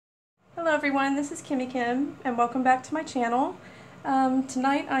Hello everyone, this is Kimmy Kim and welcome back to my channel.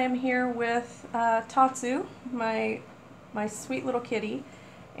 Tonight I am here with Tatsu, my sweet little kitty,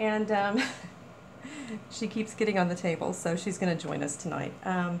 and she keeps getting on the table, so she's going to join us tonight.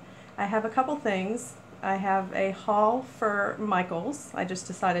 I have a couple things. I have a haul for Michaels. I just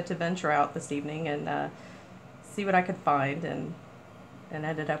decided to venture out this evening and see what I could find, and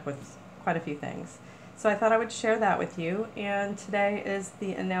ended up with quite a few things. So I thought I would share that with you, and today is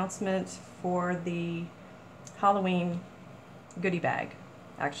the announcement for the Halloween goodie bag.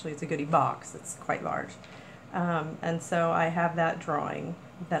 Actually, it's a goodie box. It's quite large. And so I have that drawing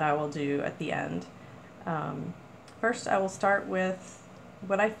that I will do at the end. First, I will start with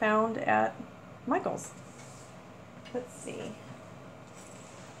what I found at Michaels. Let's see.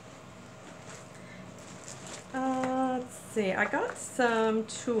 I got some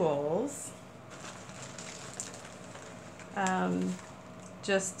tools.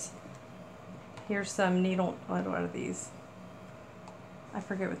 Just here's some needle, what are these? I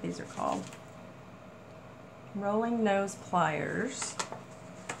forget what these are called. Rolling nose pliers,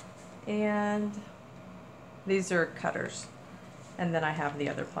 and these are cutters, and then I have the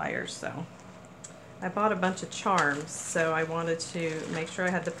other pliers. So I bought a bunch of charms, so I wanted to make sure I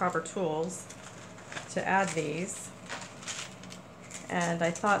had the proper tools to add these, and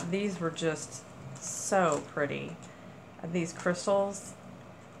I thought these were just so pretty. These crystals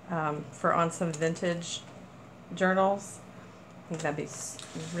for on some vintage journals. I think that'd be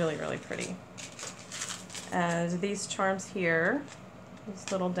really, really pretty. And these charms here,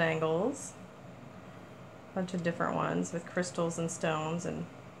 these little dangles, a bunch of different ones with crystals and stones and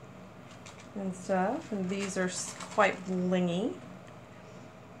stuff. And these are quite blingy.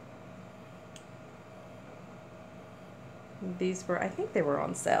 These were, I think they were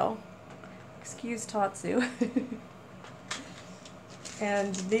on sale. Excuse Tatsu.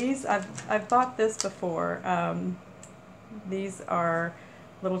 And these, I've bought this before. These are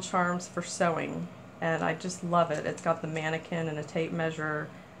little charms for sewing, and I just love it. It's got the mannequin and a tape measure,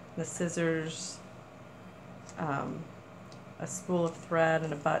 the scissors, a spool of thread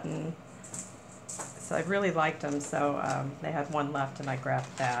and a button. So I really liked them, so they had one left and I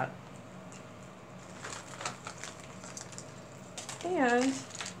grabbed that. And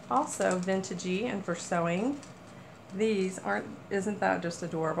also vintagey and for sewing. These isn't that just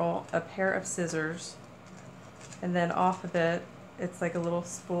adorable? A pair of scissors, and then off of it, it's like a little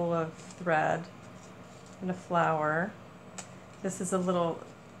spool of thread and a flower. This is a little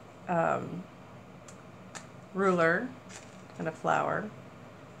ruler and a flower.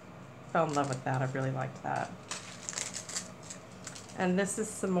 Fell in love with that. I really liked that. And this is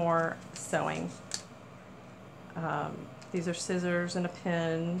some more sewing. These are scissors and a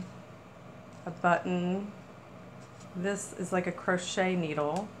pin, a button. This is like a crochet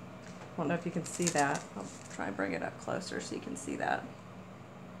needle. I don't know if you can see that. I'll try and bring it up closer so you can see that.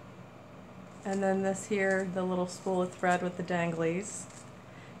 And then this here, the little spool of thread with the danglies.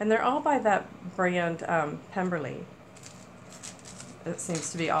 And they're all by that brand, Pemberley. It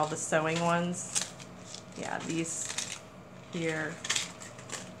seems to be all the sewing ones. Yeah, these here,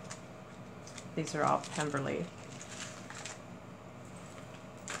 these are all Pemberley.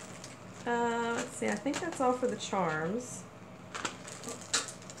 Let's see, I think that's all for the charms.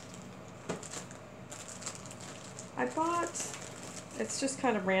 I bought, it's just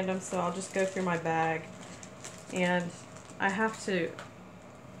kind of random, so I'll just go through my bag. And I have to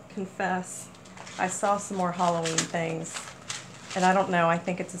confess, I saw some more Halloween things, and I don't know, I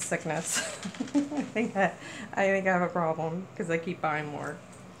think it's a sickness. I think I have a problem because I keep buying more,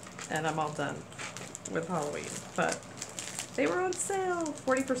 and I'm all done with Halloween. But they were on sale,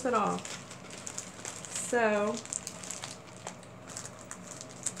 40% off. So,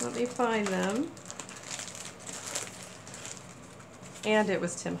 let me find them. And it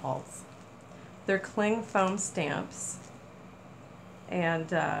was Tim Holtz. They're cling foam stamps.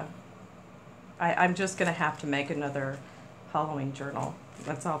 And I'm just going to have to make another Halloween journal.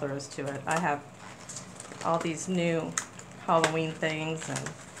 That's all there is to it. I have all these new Halloween things, and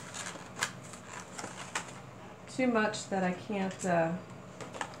too much that I can't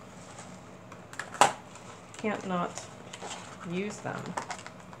not use them.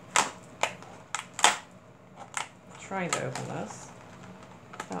 I'm trying to open this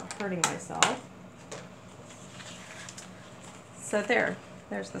without hurting myself. So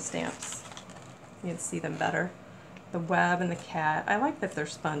there's the stamps. You can see them better. The web and the cat. I like that they're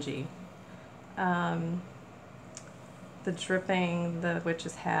spongy. The dripping, the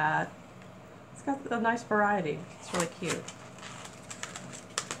witch's hat. It's got a nice variety. It's really cute.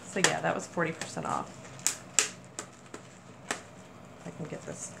 So yeah, that was 40% off. I Let me get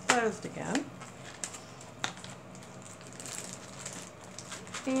this closed again.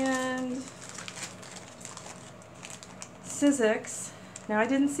 And Sizzix. Now I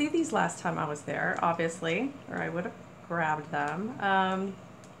didn't see these last time I was there, obviously, or I would have grabbed them.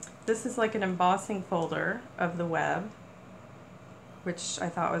 This is like an embossing folder of the web, which I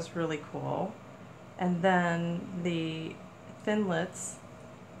thought was really cool. And then the Thinlits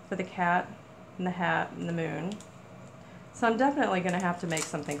for the cat and the hat and the moon. So I'm definitely going to have to make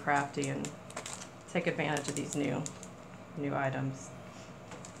something crafty and take advantage of these new items.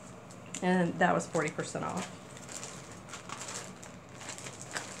 And that was 40% off.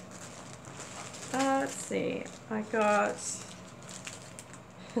 Let's see, I got,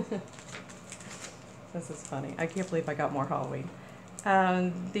 this is funny, I can't believe I got more Halloween.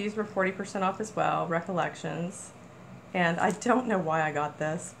 These were 40% off as well, Recollections. And I don't know why I got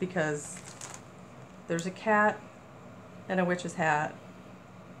this, because there's a cat and a witch's hat.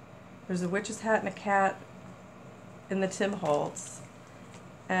 There's a witch's hat and a cat in the Tim Holtz.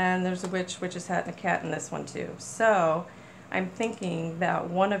 And there's a witch's hat and a cat in this one too. So I'm thinking that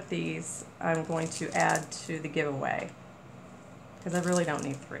one of these I'm going to add to the giveaway, because I really don't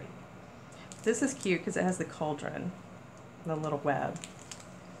need 3. This is cute because it has the cauldron, the little web.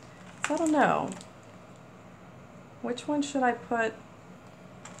 So I don't know. Which one should I put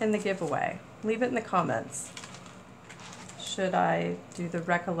in the giveaway? Leave it in the comments. Should I do the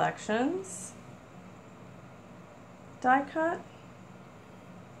Recollections die cut?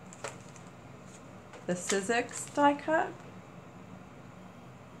 The Sizzix die cut?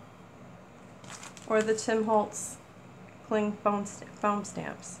 Or the Tim Holtz Cling foam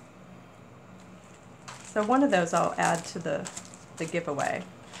stamps? So one of those I'll add to the giveaway.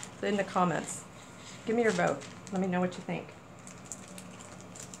 So in the comments, give me your vote. Let me know what you think.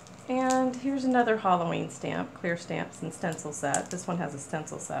 And here's another Halloween stamp, clear stamps and stencil set. This one has a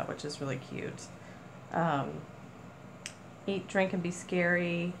stencil set, which is really cute. Eat, Drink, and Be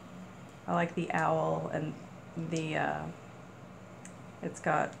Scary. I like the owl and the, it's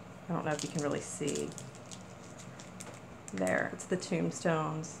got, I don't know if you can really see. There, it's the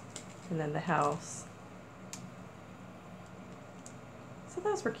tombstones and then the house. So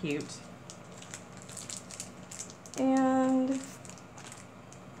those were cute. And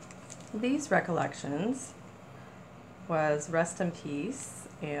these Recollections was Rest in Peace,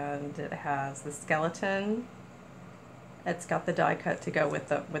 and it has the skeleton. It's got the die cut to go with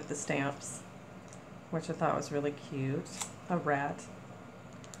the stamps, which I thought was really cute. A rat.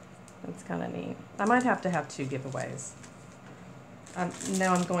 That's kind of neat. I might have to have 2 giveaways.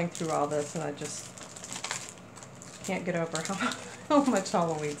 Now I'm going through all this and I just can't get over how much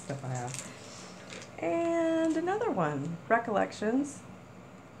Halloween stuff I have. And another one, Recollections.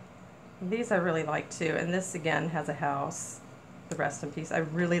 These I really like too, and this again has a house, the Rest in Peace. I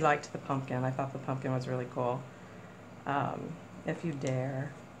really liked the pumpkin. I thought the pumpkin was really cool. If You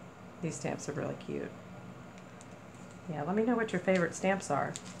Dare. These stamps are really cute. Yeah, let me know what your favorite stamps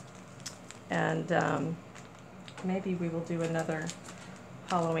are. And maybe we will do another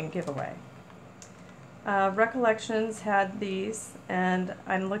Halloween giveaway. Recollections had these, and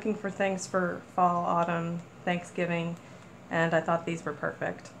I'm looking for things for fall, autumn, Thanksgiving, and I thought these were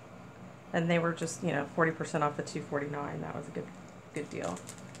perfect. And they were just, you know, 40% off the $2.49. That was a good deal.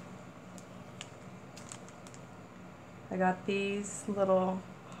 I got these little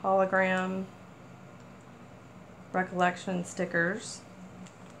hologram Recollection stickers.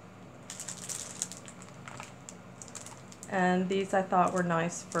 And these I thought were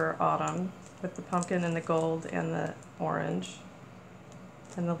nice for autumn, with the pumpkin and the gold and the orange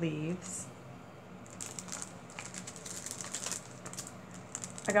and the leaves.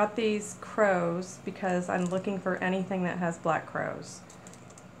 I got these crows because I'm looking for anything that has black crows.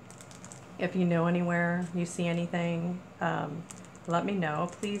 If you know anywhere, you see anything, let me know,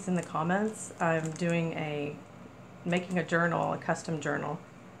 please, in the comments. I'm doing making a journal, a custom journal,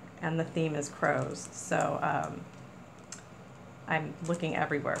 and the theme is crows. So I'm looking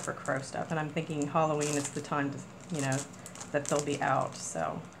everywhere for crow stuff, and I'm thinking Halloween is the time to, you know, that they'll be out.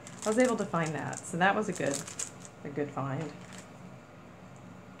 So I was able to find that. So that was a good find.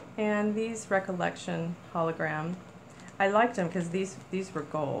 And these Recollection hologram, I liked them because these were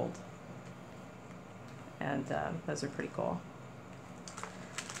gold, and those are pretty cool.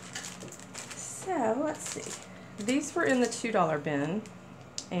 So let's see, these were in the $2 bin,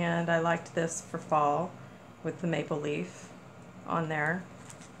 and I liked this for fall with the maple leaf on there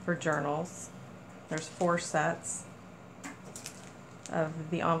for journals. There's 4 sets of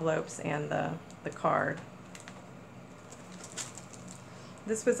the envelopes and the card.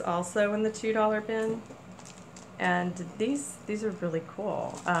 This was also in the $2 bin, And these are really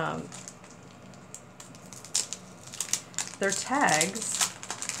cool. They're tags,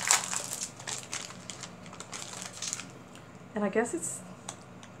 and I guess it's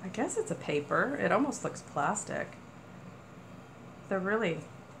a paper. It almost looks plastic. They're really,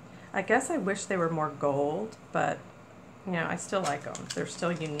 I guess I wish they were more gold, but you know, I still like them. They're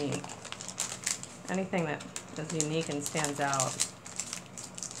still unique. Anything that is unique and stands out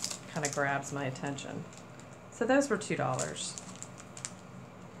kind of grabs my attention. So those were $2.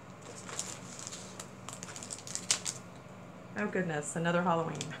 Oh goodness, another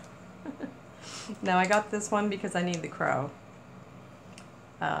Halloween. Now I got this one because I need the crow.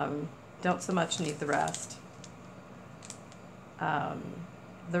 Don't so much need the rest.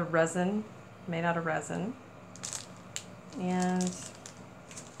 The resin, made out of resin. And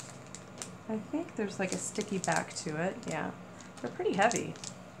I think there's like a sticky back to it. Yeah, they're pretty heavy.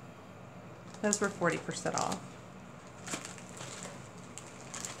 Those were 40% off.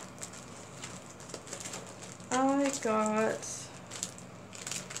 I got,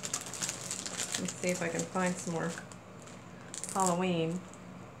 let's see if I can find some more Halloween.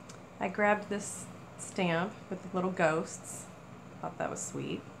 I grabbed this stamp with the little ghosts. Thought that was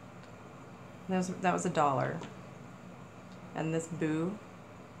sweet. That was $1. And this Boo,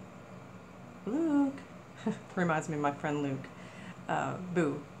 Luke, reminds me of my friend Luke.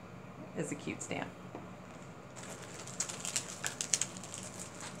 Boo is a cute stamp.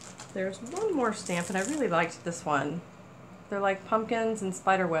 There's one more stamp, and I really liked this one. They're like pumpkins and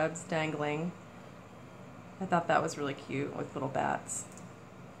spider webs dangling. I thought that was really cute with little bats.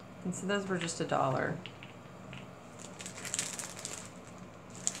 And so those were just $1.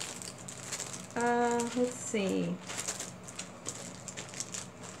 Let's see.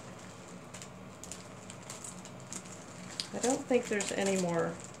 I don't think there's any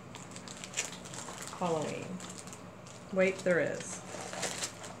more Halloween. Wait, there is.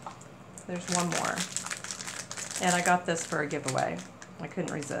 There's one more. And I got this for a giveaway. I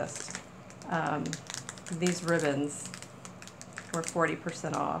couldn't resist. These ribbons were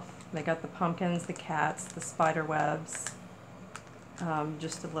 40% off. They got the pumpkins, the cats, the spider webs,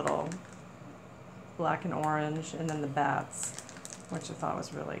 just a little black and orange, and then the bats, which I thought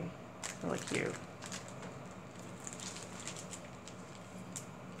was really, really cute.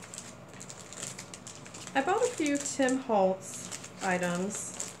 I bought a few Tim Holtz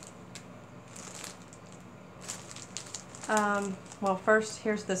items. Well, first,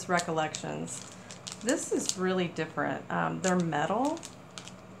 here's this Recollections. This is really different. They're metal,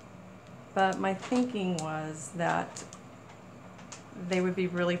 but my thinking was that they would be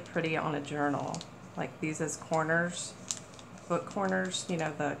really pretty on a journal, like these as corners, book corners, you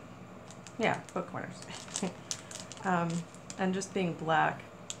know, book corners. And just being black,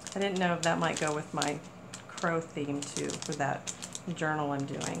 I didn't know if that might go with my crow theme too, for that journal I'm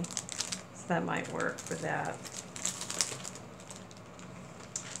doing. So that might work for that.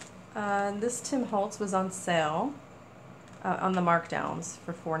 This Tim Holtz was on sale on the markdowns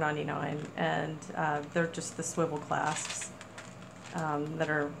for $4.99, and they're just the swivel clasps that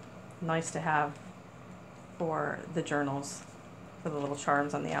are nice to have for the journals, for the little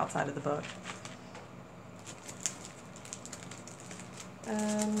charms on the outside of the book.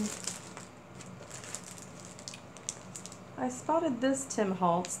 I spotted this Tim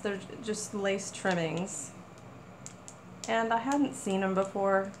Holtz. They're just lace trimmings, and I hadn't seen them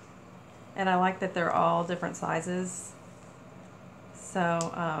before, and I like that they're all different sizes. So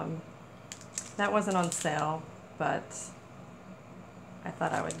that wasn't on sale, but I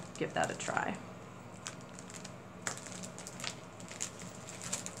thought I would give that a try.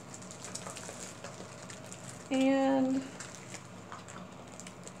 And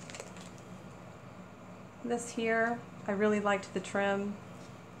this here, I really liked the trim.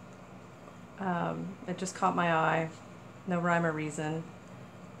 It just caught my eye, no rhyme or reason,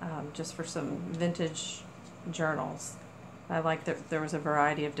 just for some vintage journals. I liked that there was a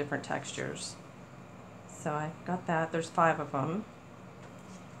variety of different textures. So I got that. There's 5 of them.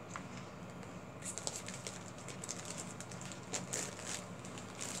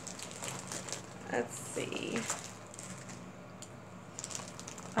 Let's see.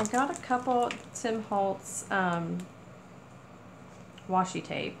 I got a couple Tim Holtz washi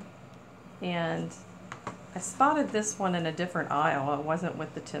tape, and I spotted this one in a different aisle. It wasn't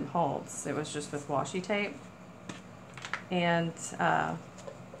with the Tim Holtz, it was just with washi tape. And I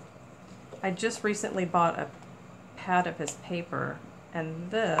just recently bought a pad of his paper, and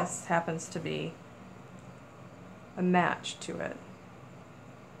this happens to be a match to it.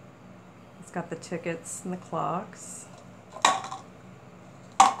 It's got the tickets and the clocks.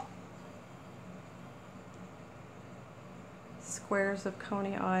 squares of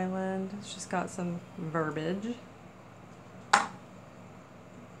Coney Island. It's just got some verbiage.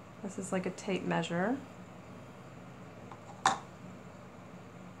 This is like a tape measure.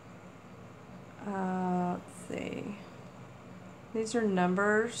 Let's see. These are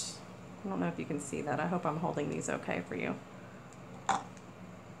numbers. I don't know if you can see that. I hope I'm holding these okay for you.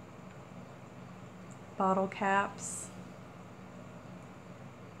 Bottle caps.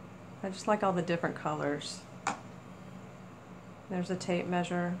 I just like all the different colors. There's a tape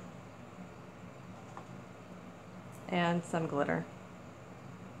measure and some glitter.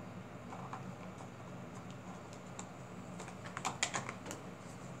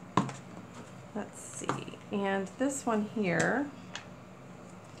 Let's see, and this one here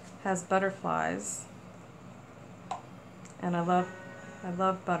has butterflies, and I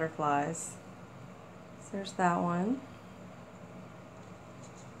love butterflies. So there's that one.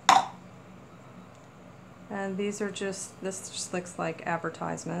 And these are this just looks like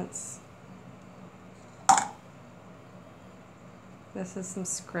advertisements. This is some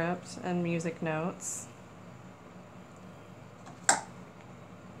script and music notes.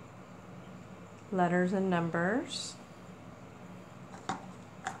 Letters and numbers.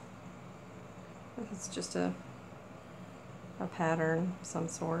 This is just a pattern of some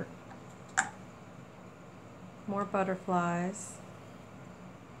sort. More butterflies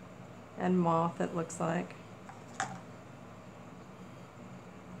and moth, it looks like.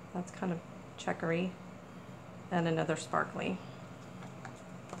 That's kind of checkery. And another sparkly.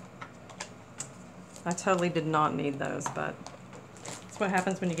 I totally did not need those, but that's what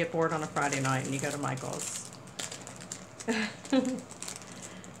happens when you get bored on a Friday night and you go to Michael's.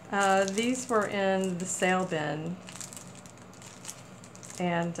 These were in the sale bin.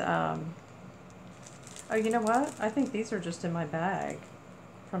 And, oh, you know what? I think these are just in my bag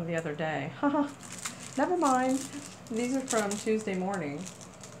from the other day. Never mind. These are from Tuesday morning.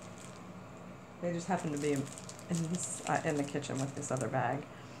 They just happen to be in the kitchen with this other bag.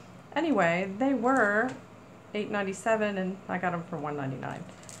 Anyway, they were $8.97 and I got them for $1.99.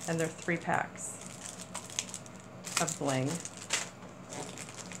 And they're 3 packs of bling.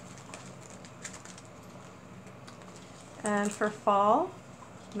 And for fall,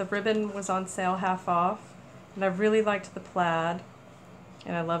 the ribbon was on sale half off. And I really liked the plaid.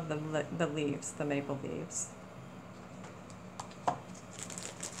 And I love the leaves, the maple leaves.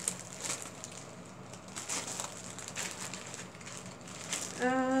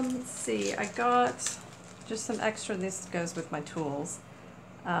 Let's see, I got just some extra, this goes with my tools,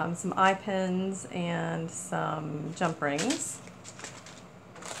 some eye pins and some jump rings.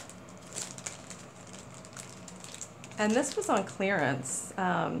 And this was on clearance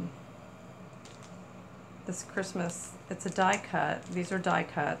this Christmas. It's a die cut. These are die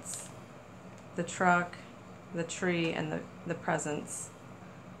cuts. The truck, the tree, and the presents.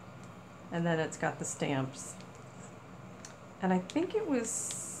 And then it's got the stamps. And I think it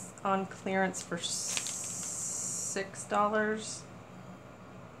was on clearance for $6.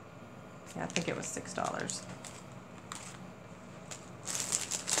 Yeah, I think it was $6.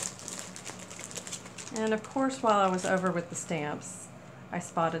 And of course, while I was over with the stamps, I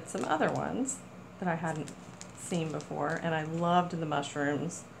spotted some other ones that I hadn't seen before, and I loved the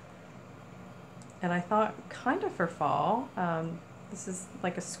mushrooms. And I thought, kind of for fall, this is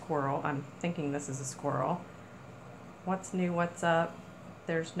like a squirrel. I'm thinking this is a squirrel. What's new, what's up?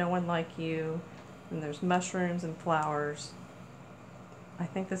 There's no one like you. And there's mushrooms and flowers. I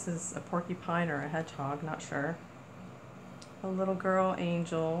think this is a porcupine or a hedgehog, not sure. A little girl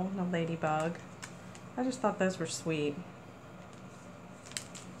angel, and a ladybug. I just thought those were sweet.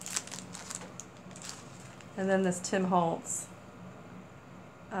 And then this Tim Holtz.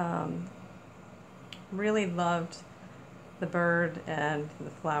 Really loved the bird and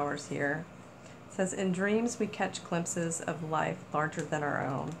the flowers here. It says, in dreams we catch glimpses of life larger than our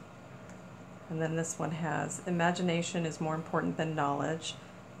own. And then this one has, imagination is more important than knowledge,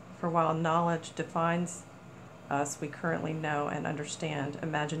 for while knowledge defines us, we currently know and understand.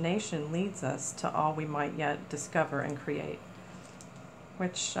 Imagination leads us to all we might yet discover and create,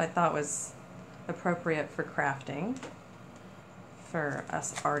 which I thought was appropriate for crafting, for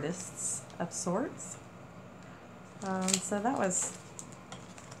us artists of sorts. So that was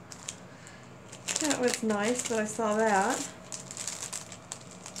nice that I saw that.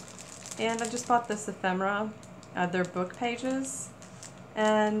 And I just bought this ephemera, their book pages,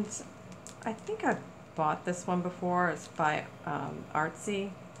 and I think I bought this one before. It's by Artsy.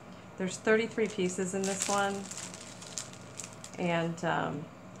 There's 33 pieces in this one, and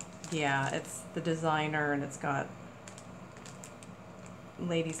yeah, it's the designer, and it's got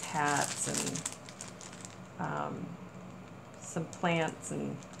ladies' hats and some plants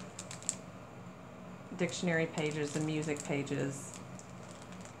and dictionary pages and music pages.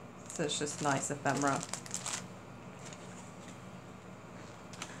 So it's just nice ephemera.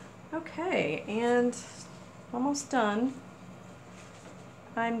 Okay, and almost done.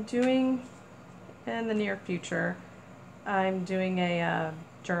 I'm doing, in the near future, I'm doing a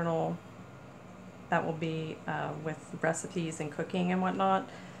journal that will be with recipes and cooking and whatnot.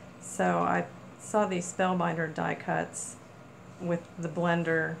 So I saw these Spellbinder die cuts with the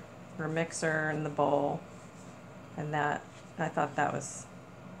blender or mixer and the bowl, and that I thought that was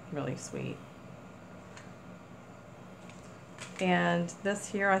really sweet. And this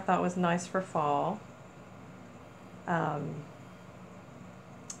here I thought was nice for fall.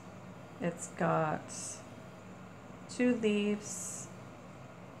 It's got 2 leaves.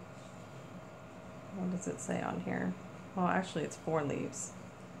 What does it say on here? Well, actually it's 4 leaves.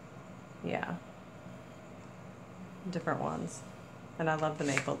 Yeah. Different ones. And I love the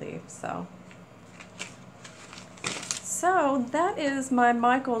maple leaf, so. So that is my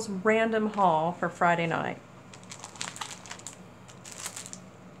Michael's random haul for Friday night.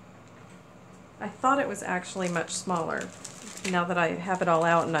 I thought it was actually much smaller. Now that I have it all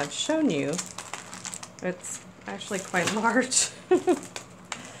out and I've shown you, it's actually quite large.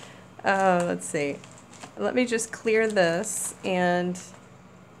 Let's see. Let me just clear this, and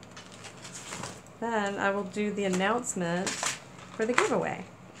then I will do the announcement for the giveaway.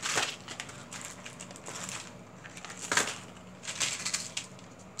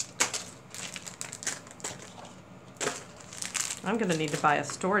 I'm gonna need to buy a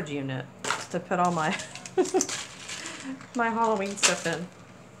storage unit to put all my my Halloween stuff in.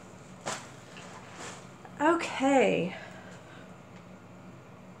 Okay.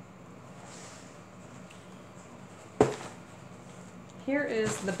 Here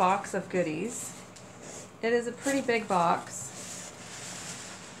is the box of goodies. It is a pretty big box.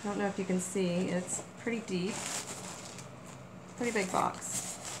 I don't know if you can see, it's pretty deep. Pretty big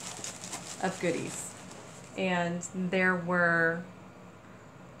box of goodies. And there were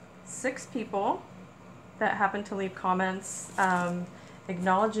 6 people that happened to leave comments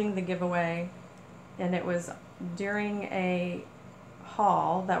acknowledging the giveaway, and it was during a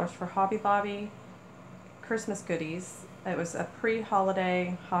haul that was for Hobby Lobby Christmas goodies. It was a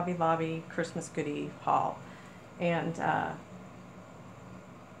pre-holiday Hobby Lobby Christmas goodie haul, and I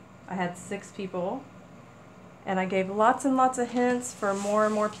had 6 people, and I gave lots and lots of hints for more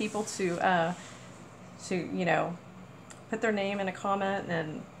and more people to you know, put their name in a comment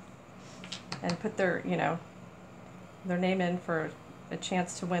and put their, you know, their name in for a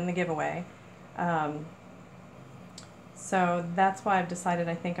chance to win the giveaway. So that's why I've decided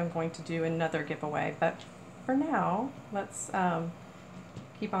I think I'm going to do another giveaway. But for now, let's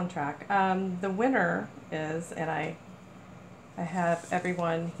keep on track. The winner is, and I have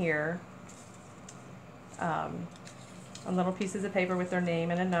everyone here on little pieces of paper with their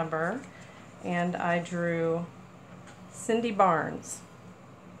name and a number, and I drew Cindy Barnes.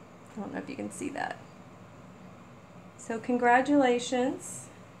 I don't know if you can see that. So congratulations,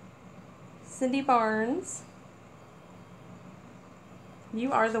 Cindy Barnes.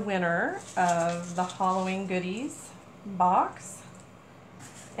 You are the winner of the Halloween goodies box.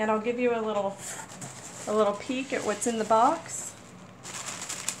 And I'll give you a little peek at what's in the box.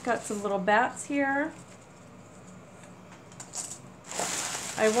 Got some little bats here.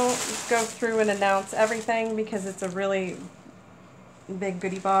 I won't go through and announce everything because it's a really big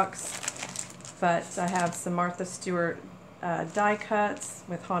goodie box, but I have some Martha Stewart die cuts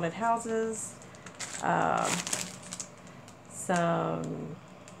with haunted houses, some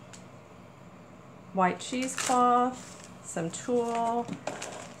white cheesecloth, some tulle,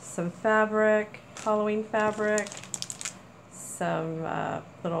 some fabric, Halloween fabric, some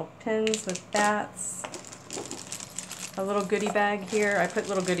little pins with bats, a little goodie bag here. I put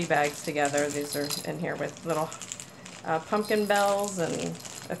little goodie bags together. These are in here with little pumpkin bells and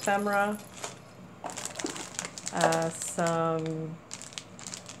ephemera, some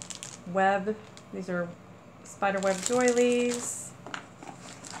web. These are spiderweb doilies,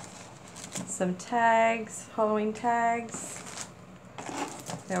 some tags, Halloween tags.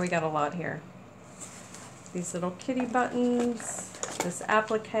 There, we got a lot here. These little kitty buttons, this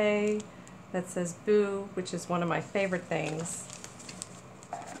applique that says boo, which is one of my favorite things.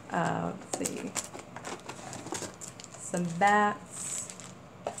 Let's see. Some bats,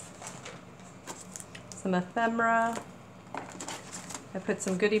 some ephemera. I put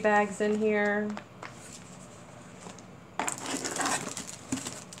some goodie bags in here.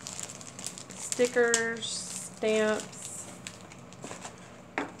 Stickers, stamps,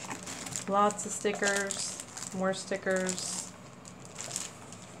 lots of stickers, more stickers.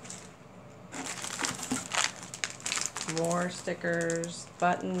 More stickers,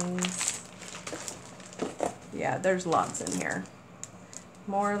 buttons. Yeah, there's lots in here.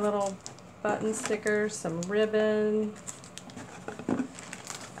 More little button stickers, some ribbon.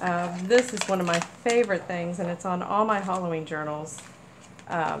 This is one of my favorite things, and it's on all my Halloween journals.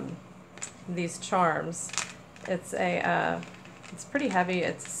 These charms. It's pretty heavy.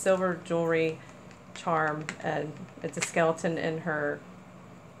 It's silver jewelry charm, and it's a skeleton in her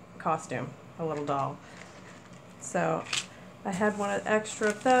costume, a little doll. So I had one extra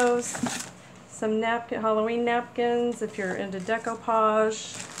of those. Some Halloween napkins if you're into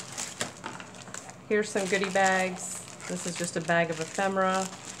decoupage. Here's some goodie bags. This is just a bag of ephemera,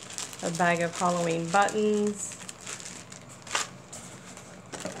 a bag of Halloween buttons,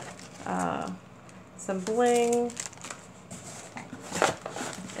 some bling.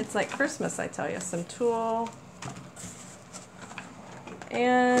 It's like Christmas, I tell you. Some tulle.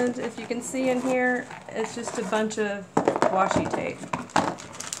 And if you can see in here, it's just a bunch of washi tape.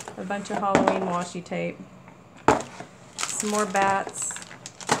 A bunch of Halloween washi tape. Some more bats.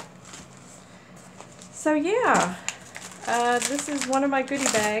 So yeah, this is one of my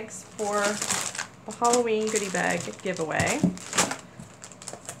goodie bags for the Halloween goodie bag giveaway.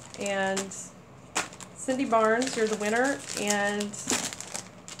 And Cindy Barnes, you're the winner, and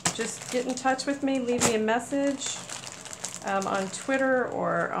just get in touch with me, leave me a message on Twitter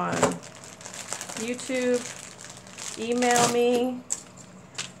or on YouTube, email me,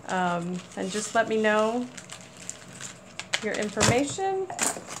 and just let me know your information,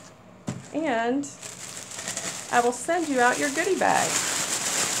 and I will send you out your goodie bag.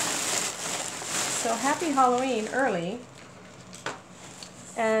 So happy Halloween early,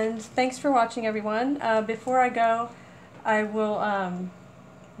 and thanks for watching, everyone. Before I go, I will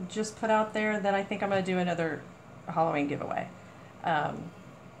just put out there that I think I'm going to do another Halloween giveaway.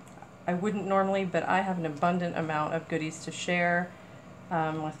 I wouldn't normally, but I have an abundant amount of goodies to share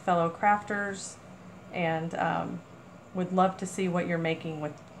with fellow crafters, and would love to see what you're making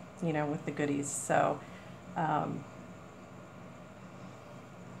with, with the goodies. So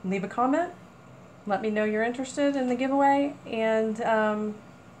leave a comment, let me know you're interested in the giveaway, and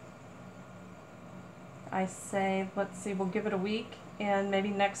I say, let's see, we'll give it a week, and maybe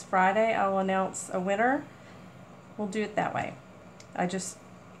next Friday I'll announce a winner. We'll do it that way. I just,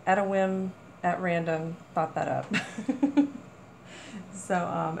 at a whim, at random, thought that up. So,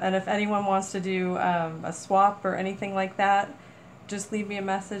 and if anyone wants to do a swap or anything like that, just leave me a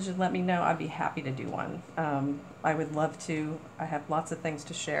message and let me know. I'd be happy to do one. I would love to. I have lots of things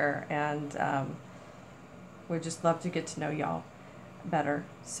to share, and would just love to get to know y'all better.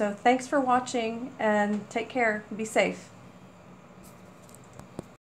 So thanks for watching, and take care. Be safe.